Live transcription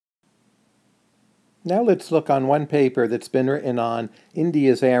Now let's look on one paper that's been written on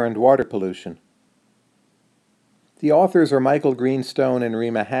India's air and water pollution. The authors are Michael Greenstone and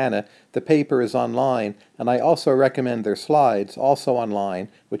Rima Hanna. The paper is online, and I also recommend their slides, also online,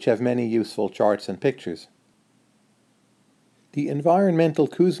 which have many useful charts and pictures. The environmental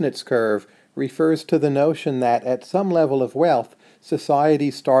Kuznets curve refers to the notion that at some level of wealth,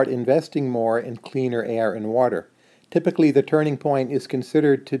 societies start investing more in cleaner air and water. Typically, the turning point is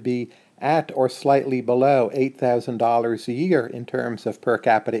considered to be at or slightly below $8,000 a year in terms of per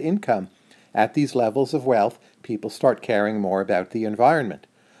capita income. At these levels of wealth, people start caring more about the environment.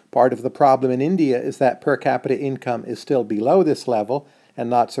 Part of the problem in India is that per capita income is still below this level, and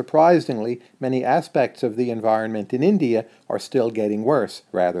not surprisingly, many aspects of the environment in India are still getting worse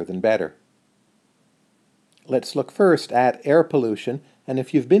rather than better. Let's look first at air pollution, and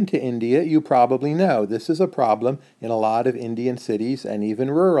if you've been to India, you probably know this is a problem in a lot of Indian cities and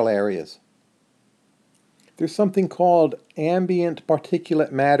even rural areas. There's something called ambient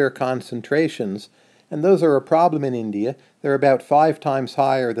particulate matter concentrations, and those are a problem in India. They're about 5 times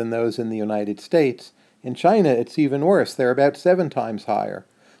higher than those in the United States. In China, it's even worse. They're about 7 times higher.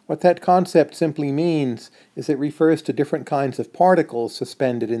 What that concept simply means is it refers to different kinds of particles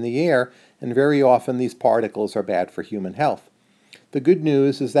suspended in the air, and very often these particles are bad for human health. The good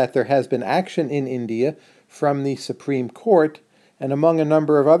news is that there has been action in India from the Supreme Court, and among a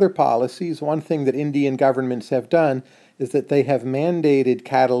number of other policies, one thing that Indian governments have done is that they have mandated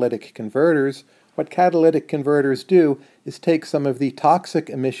catalytic converters. What catalytic converters do is take some of the toxic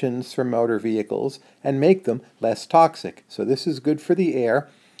emissions from motor vehicles and make them less toxic. So this is good for the air.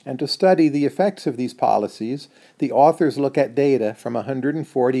 And to study the effects of these policies, the authors look at data from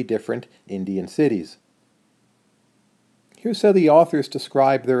 140 different Indian cities. Here's how the authors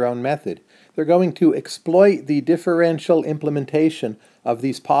describe their own method. They're going to exploit the differential implementation of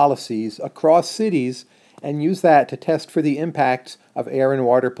these policies across cities and use that to test for the impacts of air and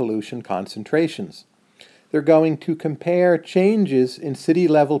water pollution concentrations. They're going to compare changes in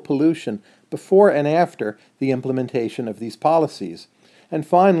city-level pollution before and after the implementation of these policies. And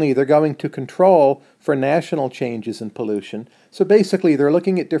finally, they're going to control for national changes in pollution. So basically, they're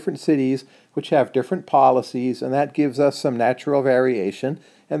looking at different cities which have different policies, and that gives us some natural variation.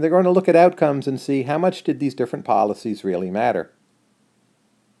 And they're going to look at outcomes and see how much did these different policies really matter.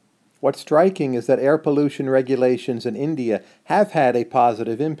 What's striking is that air pollution regulations in India have had a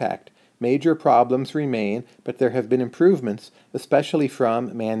positive impact. Major problems remain, but there have been improvements, especially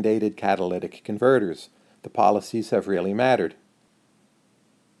from mandated catalytic converters. The policies have really mattered.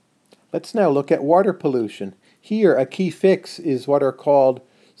 Let's now look at water pollution. Here, a key fix is what are called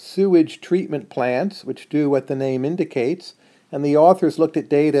sewage treatment plants, which do what the name indicates, and the authors looked at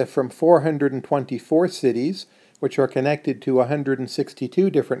data from 424 cities, which are connected to 162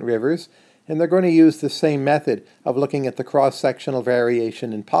 different rivers, and they're going to use the same method of looking at the cross-sectional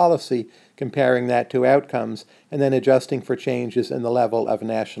variation in policy, comparing that to outcomes, and then adjusting for changes in the level of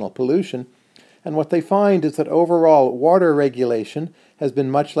national pollution. And what they find is that overall water regulation has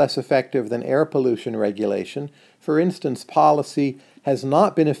been much less effective than air pollution regulation. For instance, policy has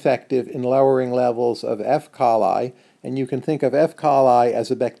not been effective in lowering levels of E. coli, and you can think of E. coli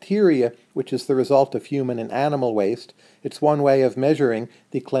as a bacteria which is the result of human and animal waste. It's one way of measuring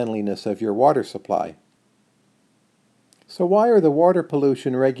the cleanliness of your water supply. So why are the water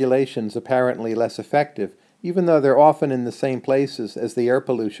pollution regulations apparently less effective, even though they're often in the same places as the air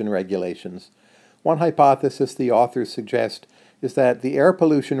pollution regulations? One hypothesis the authors suggest is that the air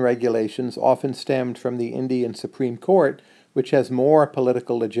pollution regulations often stemmed from the Indian Supreme Court, which has more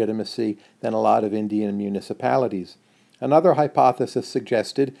political legitimacy than a lot of Indian municipalities. Another hypothesis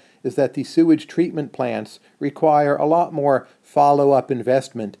suggested is that the sewage treatment plants require a lot more follow-up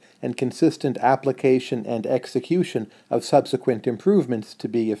investment and consistent application and execution of subsequent improvements to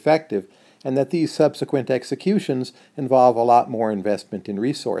be effective, and that these subsequent executions involve a lot more investment in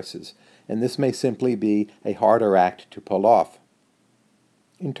resources, and this may simply be a harder act to pull off.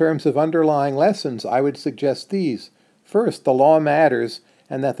 In terms of underlying lessons, I would suggest these. First, the law matters,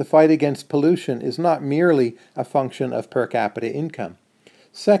 and that the fight against pollution is not merely a function of per capita income.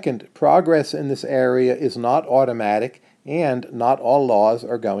 Second, progress in this area is not automatic, and not all laws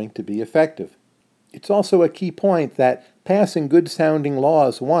are going to be effective. It's also a key point that passing good-sounding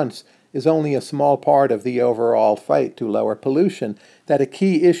laws once is only a small part of the overall fight to lower pollution, that a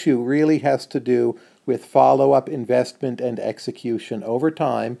key issue really has to do with follow-up investment and execution over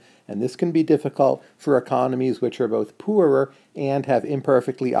time, and this can be difficult for economies which are both poorer and have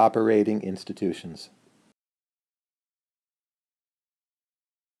imperfectly operating institutions.